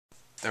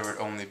there would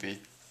only be...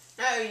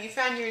 Oh, you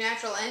found your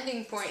natural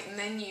ending point, and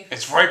then you...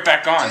 It's right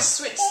back on. Just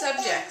switch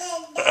subjects.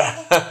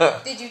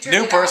 Did you turn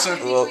New it person. off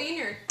in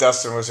between, or?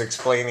 Dustin was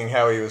explaining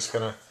how he was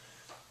going to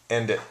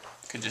end it.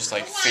 Could just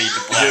like fade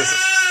to black. Just,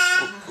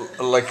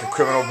 like a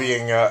criminal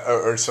being,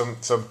 or some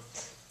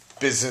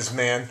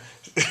businessman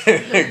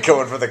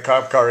going for the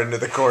cop car into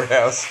the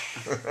courthouse.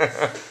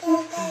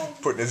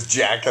 Putting his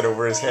jacket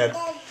over his head.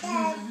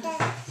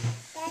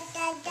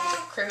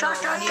 Criminal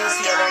news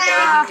the other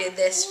day who did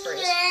this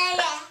first.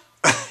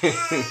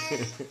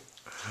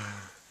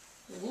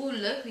 Ooh,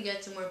 look, we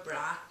got some more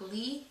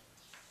broccoli.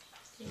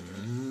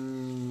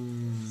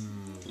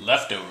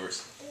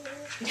 Leftovers.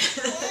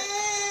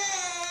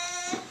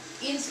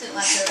 Instant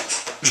leftovers.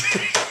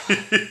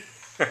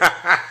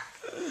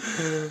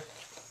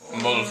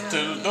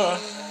 Matilda.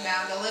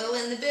 Found a little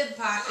in the bib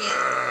pocket.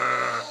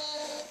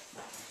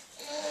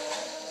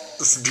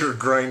 Listen to her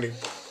grinding.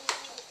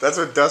 That's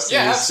what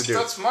Dustin used to do.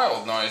 That's my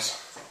old noise.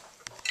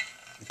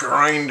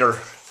 Grinder.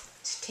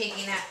 Just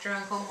taking after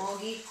Uncle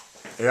Mogi.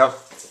 Yep.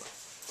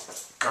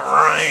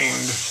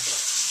 Grind.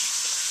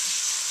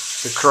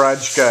 The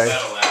crudge guy.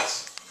 That'll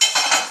last.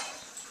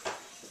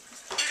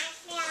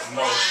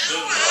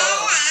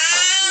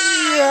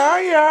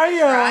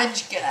 Yeah.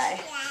 Grudge guy.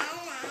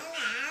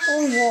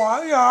 Oh,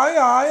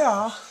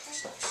 yeah.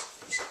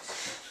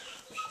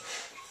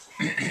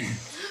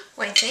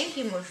 Why, thank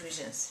you,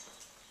 Moshujas.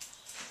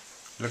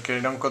 Look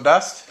at Uncle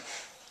Dust.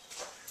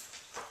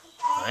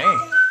 Hey.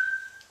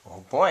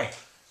 Oh boy.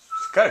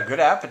 He's got a good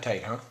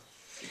appetite, huh?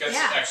 You guys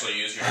actually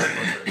use your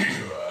dishwasher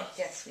to...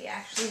 Yes, we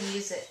actually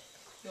use it.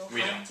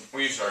 We don't.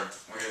 We use our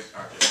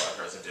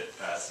dishwasher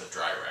as a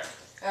dry rack.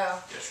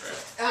 Oh. Dish rack.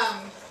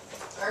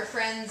 Our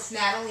friends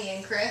Natalie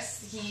and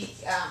Chris,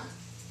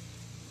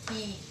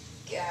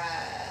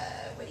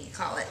 what do you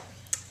call it?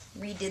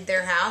 Redid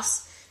their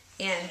house,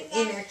 and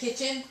in their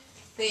kitchen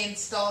they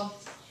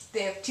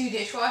have two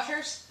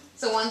dishwashers.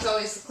 So one's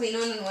always the clean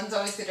one and one's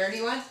always the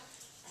dirty one.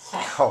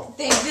 Oh.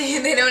 They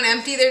don't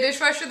empty their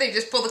dishwasher. They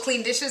just pull the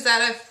clean dishes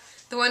out of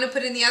the one to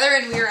put in the other.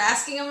 And we were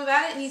asking him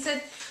about it, and he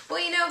said, "Well,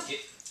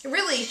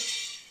 really,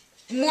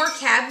 more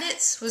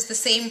cabinets was the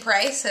same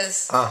price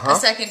as a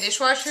second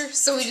dishwasher.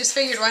 So we just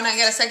figured, why not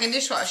get a second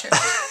dishwasher?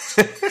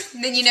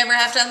 And then you never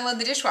have to unload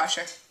the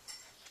dishwasher."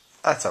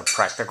 That's a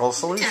practical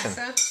solution.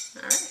 Yeah,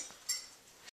 so, all right.